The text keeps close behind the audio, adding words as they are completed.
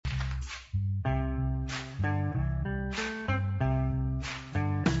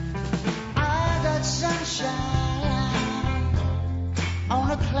sunshine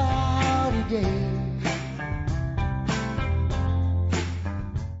on a cloudy day.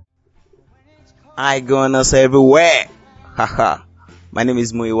 Hi, Gunners everywhere. Haha. My name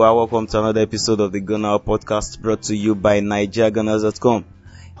is Muiwa. Welcome to another episode of the Gunner Podcast brought to you by NigeriaGunners.com.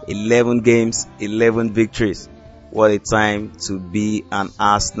 11 games, 11 victories. What a time to be an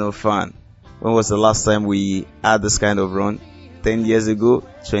Arsenal fan. When was the last time we had this kind of run? 10 years ago?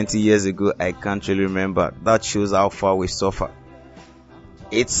 20 years ago? I can't really remember. That shows how far we suffer.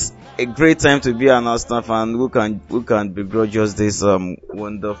 It's a great time to be an Arsenal fan who can begrudge us this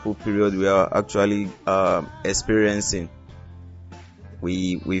wonderful period we are actually experiencing.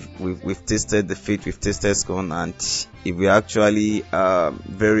 We've tasted defeat, we've tasted scorn, and if we're actually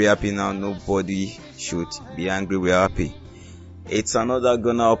very happy now, nobody should be angry. We're happy. It's another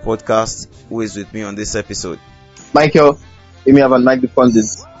Gunner podcast. Who is with me on this episode? Michael, you may have unmiked the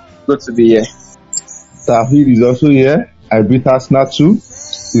pundits. Good to be here. Tawhid is also here. I beat Arsenal too.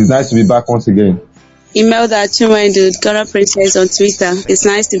 It's nice to be back once again. Imelda Chumaindu, Ghana Princess on Twitter. It's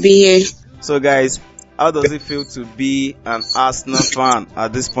nice to be here. So guys, how does it feel to be an Arsenal fan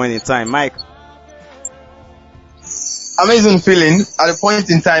at this point in time? Mike? Amazing feeling at a point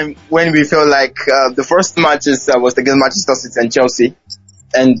in time when we felt like the first matches was against Manchester City and Chelsea,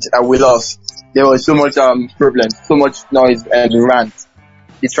 and we lost. There was so much problem, so much noise and rant.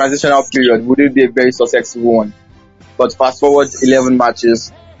 The transitional period would be a very successful one. But fast forward 11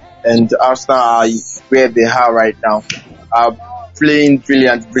 matches, and Arsenal are where they are right now, playing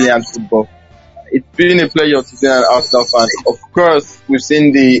brilliant football. It's been a pleasure to be an Arsenal fan. Of course, we've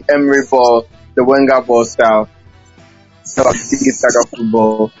seen the Emery ball, the Wenger ball style,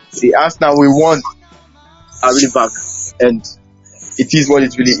 football. The Arsenal we want are really back, and it is what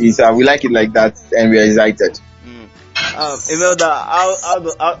it really is. We like it like that, and we are excited. Imelda,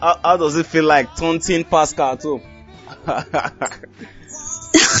 how does it feel like taunting Pascal at home?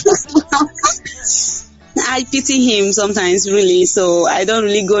 I pity him sometimes, really, so I don't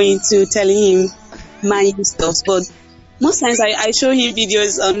really go into telling him my stuff, but most times I show him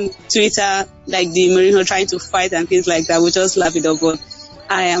videos on Twitter, like the Mourinho trying to fight and things like that. We just laugh it up, but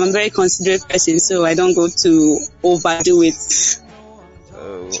I am a very considerate person, so I don't go to overdo it.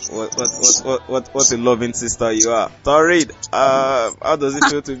 What a loving sister you are. Taurid, how does it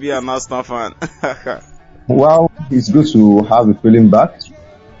feel to be an Arsenal fan? Well, it's good to have the feeling back,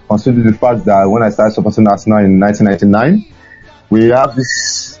 considering the fact that when I started supporting Arsenal in 1999, we have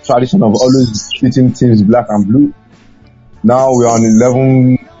this tradition of always beating teams black and blue. Now we're on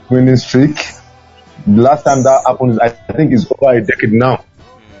 11 winning streak. The last time that happened, I think, is over a decade now.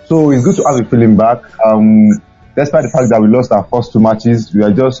 So it's good to have the feeling back. Despite the fact that we lost our first two matches, we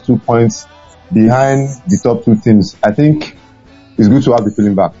are just 2 points behind the top two teams. I think it's good to have the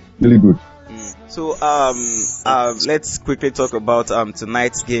feeling back. Really good. So let's quickly talk about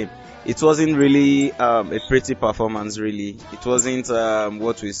tonight's game. It wasn't really a pretty performance, really. It wasn't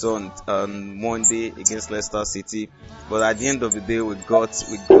what we saw on Monday against Leicester City, but at the end of the day, we got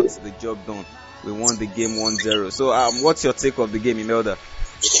the job done. We won the game 1-0. So what's your take of the game, Imelda?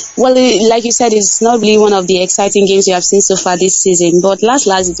 Well, like you said, it's not really one of the exciting games we have seen so far this season, but last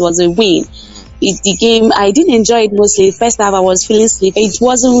it was a win. The game, I didn't enjoy it mostly. First half, I was feeling sleepy. It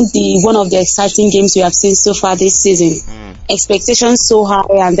wasn't one of the exciting games we have seen so far this season. Expectations so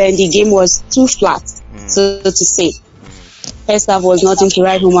high, and then the game was too flat, so to say. First half was nothing to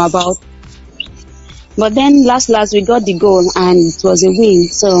write home about. But then last we got the goal, and it was a win.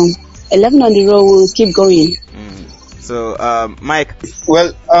 So 11 on the row, will keep going. So, Mike?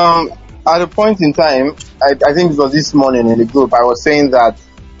 Well, at a point in time, I think it was this morning in the group, I was saying that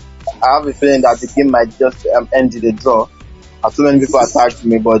I have a feeling that the game might just end in a draw. So many people attacked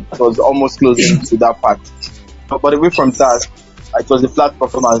me, but it was almost closing to that part. But away from that, it was a flat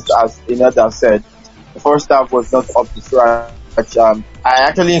performance, as Imelda said. The first half was not up to scratch. I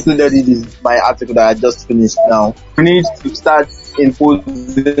actually included it in my article that I just finished now. We need to start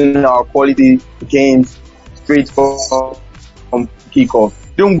imposing our quality games straight from kickoff.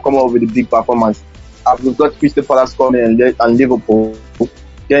 Don't come up with a big performance. We've got Crystal Palace coming and Liverpool.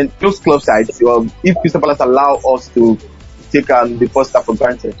 Then those club sides, if Crystal Palace allow us to take the first half for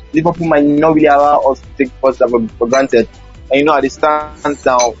granted, Liverpool might not really allow us to take first half for granted. And at the stand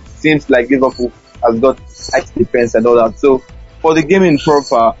now, seems like Liverpool has got tight defense and all that. So for the game in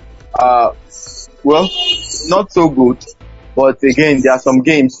proper, well, not so good. But again, there are some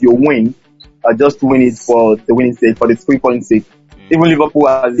games you win, just to win it for the winning sake, for the 3-point sake. Even Liverpool,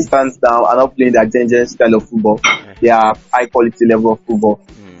 as it stands now, are not playing their genuine style of football. They are high quality level of football.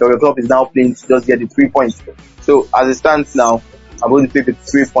 So the club is now playing to just get the 3 points. So as it stands now, I'm going to take the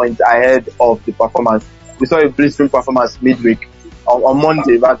 3 points ahead of the performance. We saw a blistering performance midweek on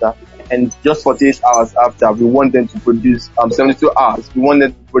Monday rather, and just 48 hours after, we want them to produce 72 hours. We want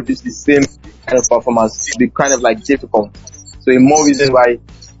them to produce the same kind of performance. It'll be kind of like difficult. So, more reason why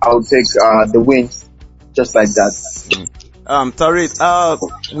I would take the win just like that. Tariq,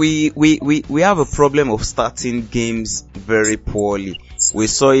 we have a problem of starting games very poorly. We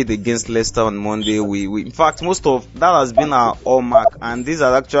saw it against Leicester on Monday. We in fact, most of that has been our hallmark, and this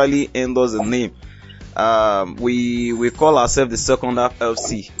has actually earned us a name. We call ourselves the second half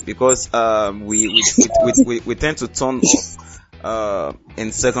FC because we tend to turn off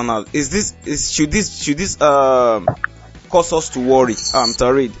in second half. Should this cause us to worry,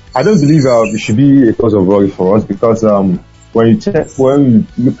 Tariq? I don't believe it should be a cause of worry for us because when you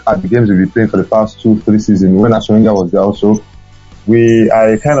look at the games we've been playing for the past 2-3 seasons, when Ashoringa was there also, we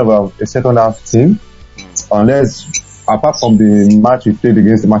are kind of a second half team, unless apart from the match we played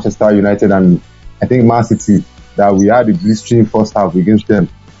against Manchester United and I think Man City, that we had a blistering first half against them.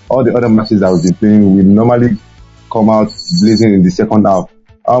 All the other matches that we've been playing, we normally come out blazing in the second half.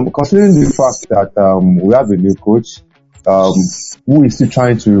 Considering the fact that we have a new coach who is still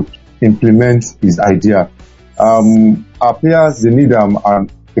trying to implement his idea, our players, they need a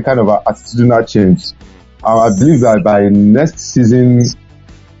kind of attitudinal change. I believe that by next season,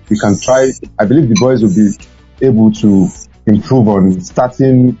 we can try. I believe the boys will be able to improve on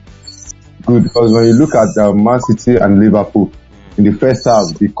starting good, because when you look at Man City and Liverpool in the first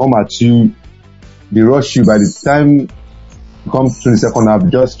half, they come at you, they rush you. By the time you come to the second half,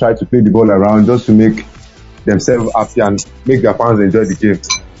 just try to play the ball around just to make themselves happy and make their fans enjoy the game.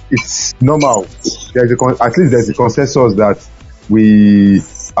 It's normal. At least there's a consensus that we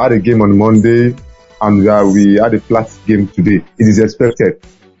had a game on Monday and we had a flat game today. It is expected.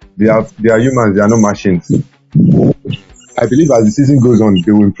 They are humans, they are not machines. I believe as the season goes on,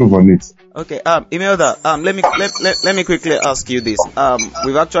 they will improve on it. Okay, Imelda, let me quickly ask you this.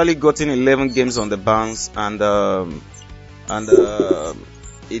 We've actually gotten 11 games on the bounce, and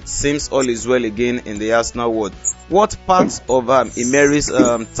it seems all is well again in the Arsenal world. What part of Emery's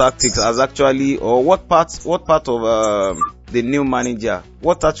tactics has actually, or what part of the new manager,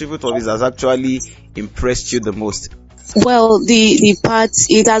 what attribute of his has actually impressed you the most? Well, the parts,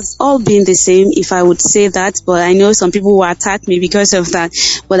 it has all been the same, if I would say that, but I know some people will attack me because of that,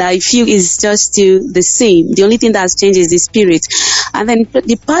 but I feel it's just still the same. The only thing that's changed is the spirit. And then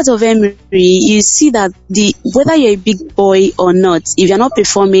the part of Emery, you see that whether you're a big boy or not, if you're not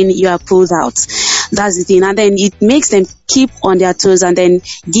performing, you are pulled out. That's the thing. And then it makes them keep on their toes and then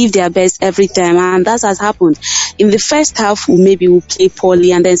give their best every time. And that has happened. In the first half, maybe we'll play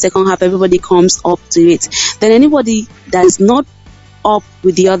poorly, and then second half, everybody comes up to it. Then anybody that is not up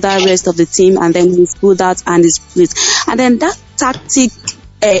with the other rest of the team, and then he's pulled out and is split. And then that tactic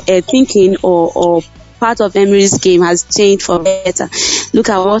thinking or part of Emery's game has changed for better. Look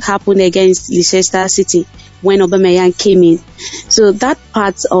at what happened against Leicester City when Aubameyang came in. So that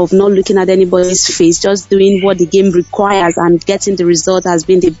part of not looking at anybody's face, just doing what the game requires and getting the result has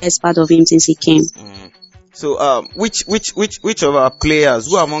been the best part of him since he came. So, which of our players,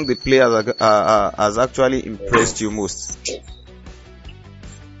 who among the players has actually impressed you most?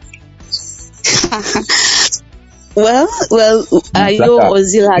 Well, I know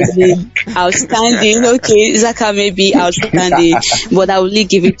Ozil has been outstanding. Okay, Xhaka may be outstanding, but I will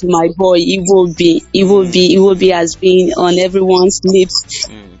give it to my boy. It will be has been on everyone's lips.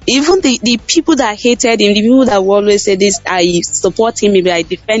 Even the people that hated him, the people that will always say this, I support him, maybe I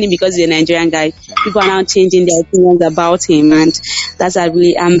defend him because he's a Nigerian guy. People are now changing their opinions about him, and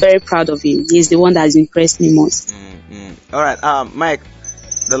I'm very proud of him. He's the one that has impressed me most. All right, Mike,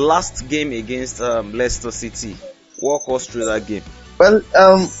 the last game against Leicester City. Walk us through that game. Well,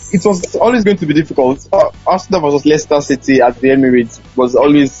 it was always going to be difficult. Arsenal versus Leicester City at the Emirates was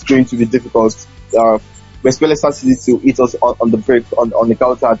always going to be difficult. We expect Leicester City to eat us on the break, on the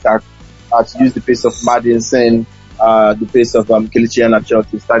counter attack, to use the pace of Maddison, the pace of Kelechi Iheanacho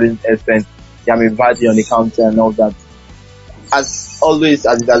to starting extent, Yami Vardy on the counter and all that. As always,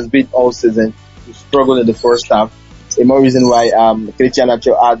 as it has been all season, we struggled in the first half. A more reason why Kelechi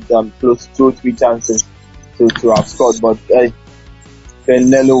Iheanacho had close to 2-3 chances to have scored, but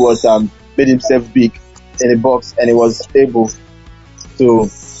Fernando was made himself big in the box and he was able to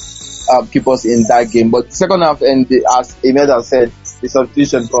keep us in that game. But second half, and as Imelda said, the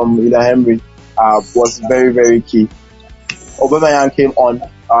substitution from Unai Emery was very, very key. Aubameyang came on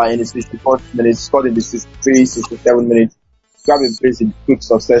in the 64th minute, scored in the 63, 67 minutes, grabbed a place in quick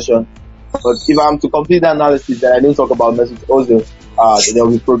succession. But if I'm to complete the analysis and I don't talk about Mesut Ozil, there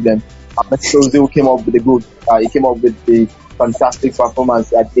will be a problem. Mesut Ozil came up with the good. He came up with the fantastic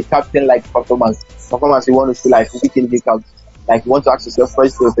performance, like a captain-like performance you want to see like week in, week out. Like you want to ask yourself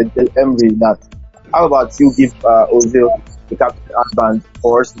first to tell Emery that, how about you give Ozil the captain armband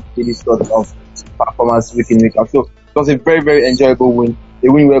for us to see this sort of performance week in, week out. So it was a very, very enjoyable win.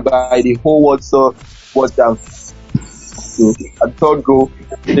 A win whereby the whole world saw what so a third goal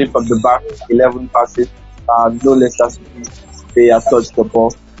straight from the back, 11 passes, no Leicester City player touched the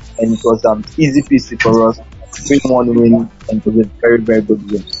ball, and it was easy peasy for us. 3-1 win, and it was a very, very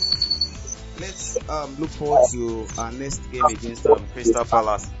good win. Let's look forward to our next game against Crystal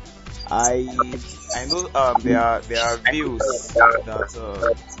Palace. I know there are views that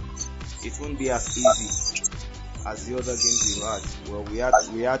it won't be as easy as the other games you had. Well,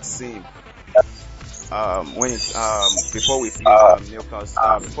 we had same when it before we played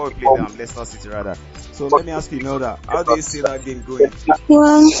Newcastle, before we played Leicester City rather. So let me ask you, Melda, how do you see that game going?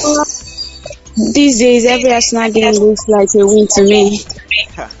 Well, these days every Arsenal game looks like a win to me.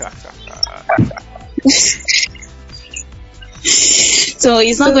 So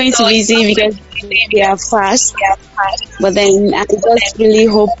it's not going to be easy because they are fast. But then I just really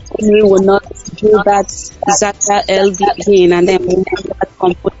hope we will not do that Zaka LB again, and then we will have that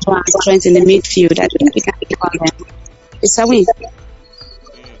composure and strength in the midfield. I think we can take on them. It's a win.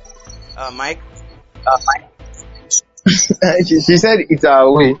 Mike? She said it's a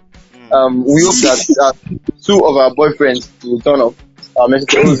win. We hope that two of our boyfriends will turn up. The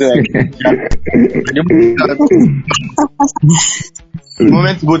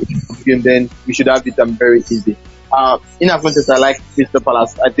moment we go to the game, then we should have it very easy. In as much as I like Crystal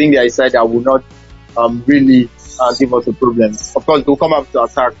Palace, I think they are a side that will not really give us a problem. Of course, they'll come up to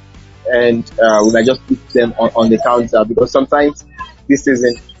attack, and we might just put them on the counter, because sometimes this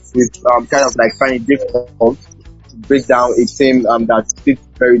season we've kind of like find it difficult to break down a team that sits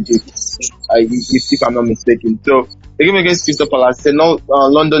very deep, if I'm not mistaken. So the game against Crystal Palace,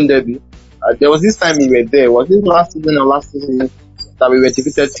 London derby. There was this time we were there. Was it last season that we were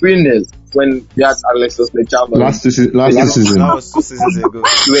defeated 3-0 when we had Alexis Lechama? Last season. That was 2 seasons ago.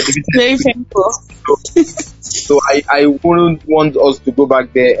 We were defeated. Very painful. So I wouldn't want us to go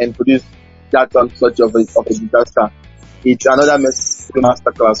back there and produce that such of a disaster. It's another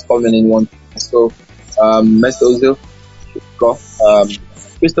masterclass coming in one. So Mesut Ozil score.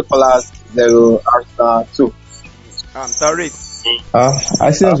 Crystal Palace 0, Arsenal 2. Tariq.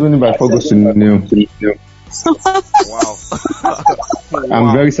 I see us winning by 4 goals to 0. Wow.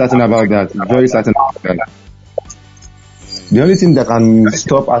 I'm very certain about that. Very certain about that. The only thing that can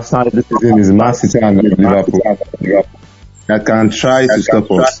stop Arsenal this season is Man City and Liverpool. That can try to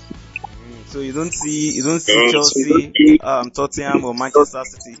stop us. So you don't see Chelsea, Tottenham or Manchester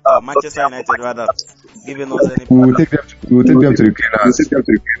City, Manchester United rather, giving us any. We will take them to the cleaners.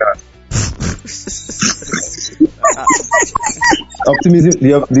 Optimism.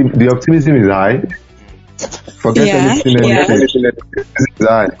 The optimism is high. Forget anything. Is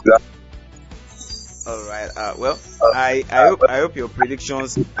high. All right. Well, I hope your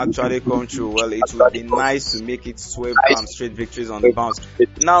predictions actually come true. Well, it would be nice to make it 12 straight victories on the bounce.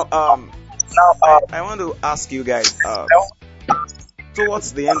 Now, I want to ask you guys.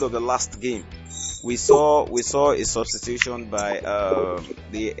 Towards the end of the last game, we saw a substitution by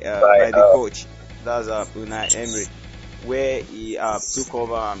the coach. That's Unai Emery, where he took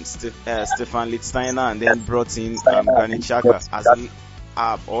over Stefan Lichtsteiner and then brought in Granit Xhaka as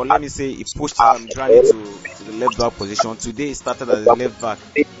or let me say he pushed Granit to the left back position. Today he started as a left back.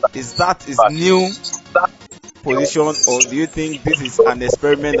 Is that his new position, or do you think this is an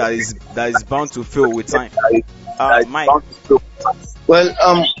experiment that is bound to fail with time? Mike.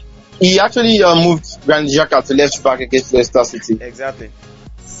 Well, he actually moved Granit Xhaka to left back against Leicester City. Exactly.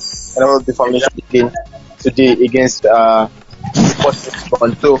 And that was the formation again today against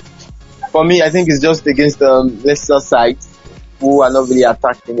Sporting. So for me, I think it's just against Leicester side who are not really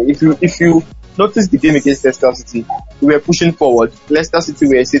attacking. If you notice the game against Leicester City, we were pushing forward. Leicester City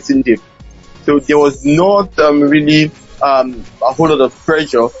were sitting deep. So there was not really a whole lot of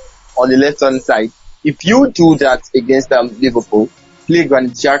pressure on the left hand side. If you do that against Liverpool, play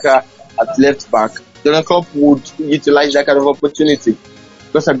Granit Xhaka at left back, Jurgen Klopp would utilize that kind of opportunity.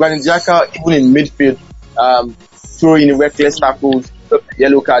 Because Granit Xhaka, even in midfield, throw in reckless tackles,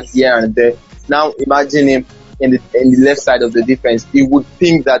 yellow cards here and there. Now imagine him in the left side of the defense. He would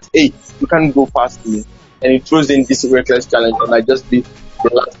think that, hey, you can't go past me. And he throws in this reckless challenge, and might just be the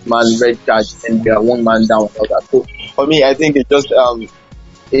last man red card and be one man down and all that. So for me, I think it's just a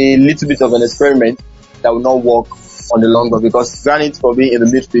little bit of an experiment that will not work on the long run, because Granit, for being in the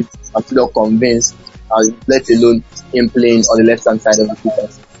midfield, I'm still not convinced, let alone him playing on the left hand side of the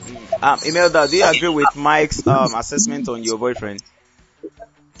defense. Imelda, do you agree with Mike's assessment on your boyfriend?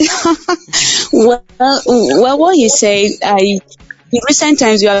 Well, what he said, in recent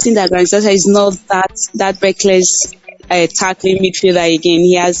times, we have seen that Granit Xhaka is not that reckless tackling midfielder again.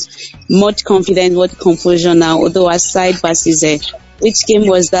 He has much confidence, much composure now. Although aside versus which game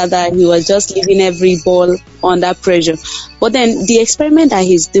was that he was just leaving every ball under pressure. But then the experiment that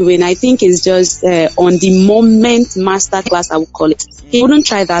he's doing, I think, is just on the moment masterclass, I would call it. He wouldn't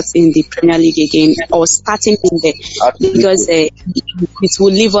try that in the Premier League again or starting in there because it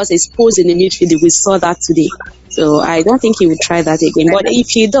will leave us exposed in the midfield. We saw that today. So I don't think he will try that again. But if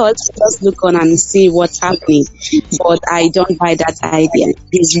he does, just look on and see what's happening. But I don't buy that idea.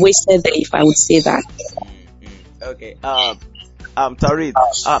 He's wasted there, if I would say that. Okay. Tarid,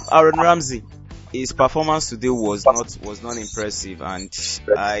 Aaron Ramsey, his performance today was not impressive, and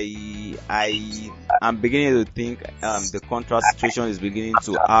I am beginning to think the contract situation is beginning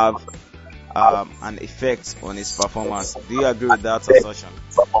to have an effect on his performance. Do you agree with that assertion?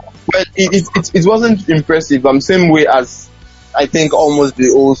 Well, it wasn't impressive. Same way as I think almost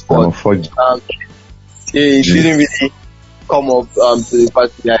the old squad. It didn't really come up to the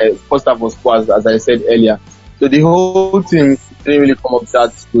fact that first half was poor, as I said earlier. So the whole team didn't really come up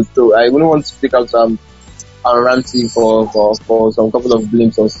that good. So I wouldn't want to pick out Aaron Ramsey for some couple of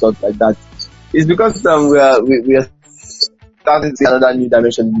blimps or stuff like that. It's because we are starting to see another new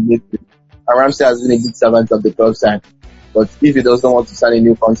dimension in the midfield. And Ramsey has been a good servant of the club side. But if he doesn't want to sign a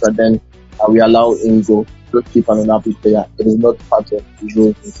new contract, then we allow him go. Don't keep an unhappy player. It is not part of his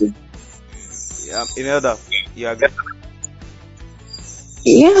role. Yeah, Imelda, you agree?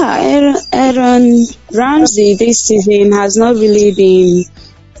 Yeah, Aaron Ramsey this season has not really been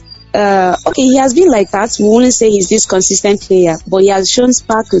okay. He has been like that. We won't say he's this consistent player, but he has shown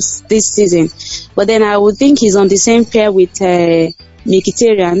sparkles this season. But then I would think he's on the same pair with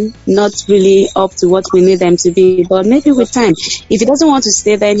Mkhitaryan, not really up to what we need them to be. But maybe with time, if he doesn't want to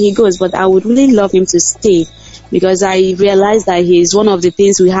stay, then he goes. But I would really love him to stay because I realize that he's one of the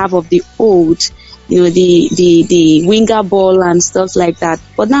things we have of the old. The winger ball and stuff like that.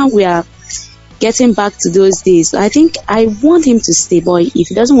 But now we are getting back to those days. I think I want him to stay, but if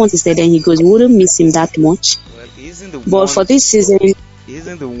he doesn't want to stay, then he goes. We wouldn't miss him that much. Well, he isn't the but for this season, he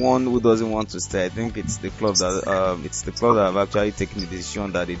isn't the one who doesn't want to stay. I think it's the club that have actually taken the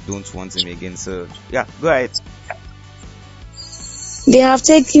decision that they don't want him again. So yeah, go ahead. They have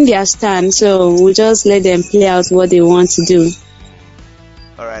taken their stand, so we'll just let them play out what they want to do.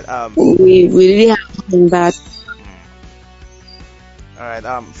 All right. We really have that. All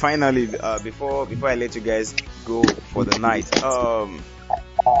right. Finally, before I let you guys go for the night,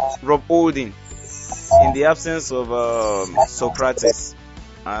 Rob Holding, in the absence of Socrates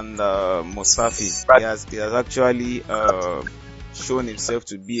and Mustafi, he has actually shown himself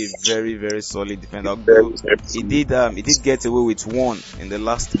to be a very, very solid defender. He did get away with one in the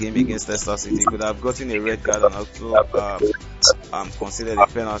last game against Leicester City. He could have gotten a red card and also considered a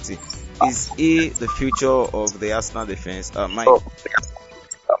penalty. Is he the future of the Arsenal defense? Mike?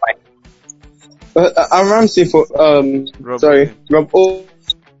 I'm Ramsey for Rob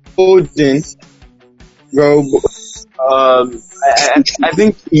Holding. I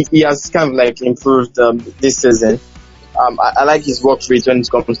think he has kind of like improved this season. I like his work rate when it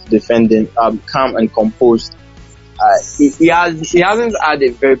comes to defending, calm and composed. He hasn't had a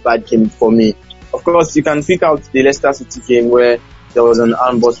very bad game for me. Of course, you can pick out the Leicester City game where there was an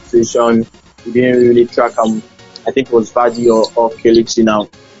handball situation. He didn't really track him. I think it was Vardy or Kelechi now.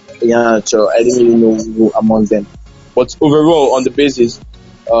 Yeah, sure. I didn't really know who among them. But overall, on the basis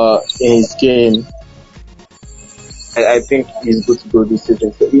in his game, I think he's good to go this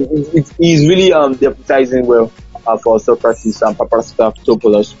season. So he's really deputizing well for Socrates and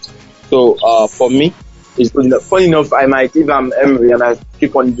Papastathopoulos. So for me, it's good enough. Funny enough, I might, if I'm Emery, and I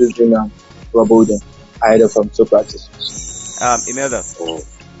keep on using Rob Holding ahead of Socrates. Imelda.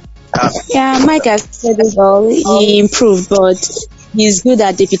 Yeah, Mike has said it all. He improved, but he's good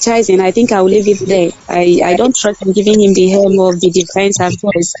at deputizing. I think I will leave it there. I don't trust him giving him the helm of the defense at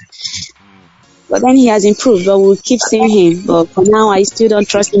first. But then he has improved, but we'll keep seeing him. But for now, I still don't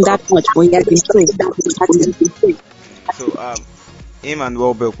trust him that much, but he has improved. So, him and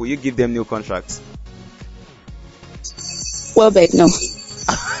Welbeck, will you give them new contracts? Welbeck, no.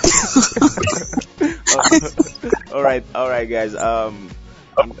 All right, guys.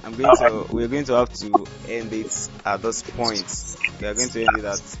 We're going to have to end it at this point. We are going to end it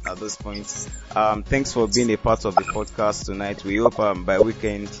at this point. Thanks for being a part of the podcast tonight. We hope by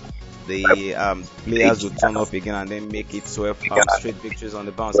weekend the players will turn up again and then make it 12 straight victories on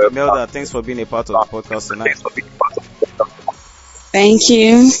the bounce. Imelda, thanks for being a part of the podcast tonight. Thank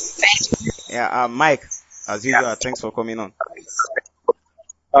you. Yeah, Mike, as usual, thanks for coming on.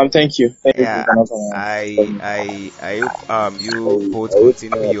 Thank you. Thank you Yeah, for answering. I hope you both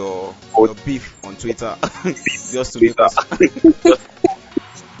continue your beef on Twitter just to make us.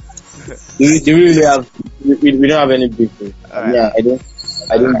 Do we really have? We don't have any beef. Alright. Yeah, I don't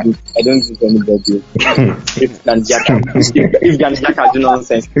beat anybody. If Ganjaka do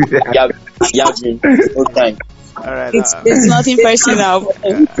nonsense, yeah, no time. Alright. It's nothing personal.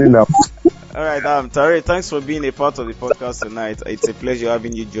 Alright, Tari, thanks for being a part of the podcast tonight. It's a pleasure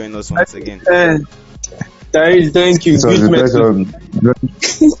having you join us once again. Tari, thank you. So the pleasure.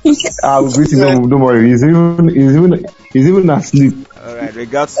 I'll greet him. Don't worry. He's even asleep. Alright,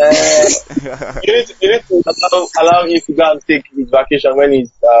 regards. You need to allow him to go and take his vacation when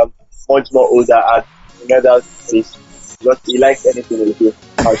he's much more older at another place. Because he likes anything in the field.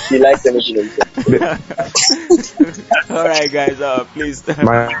 Or she likes anything in the field. Alright, guys, please.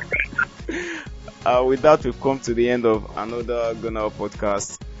 With that, we've come to the end of another Gunner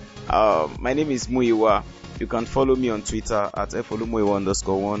podcast. My name is Muiwa. You can follow me on Twitter at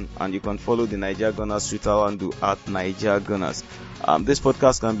folumuiwa_1, and you can follow the Niger Gunners Twitter handle at Niger Gunners. This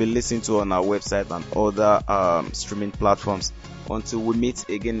podcast can be listened to on our website and other streaming platforms. Until we meet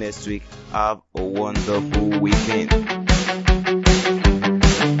again next week, have a wonderful weekend.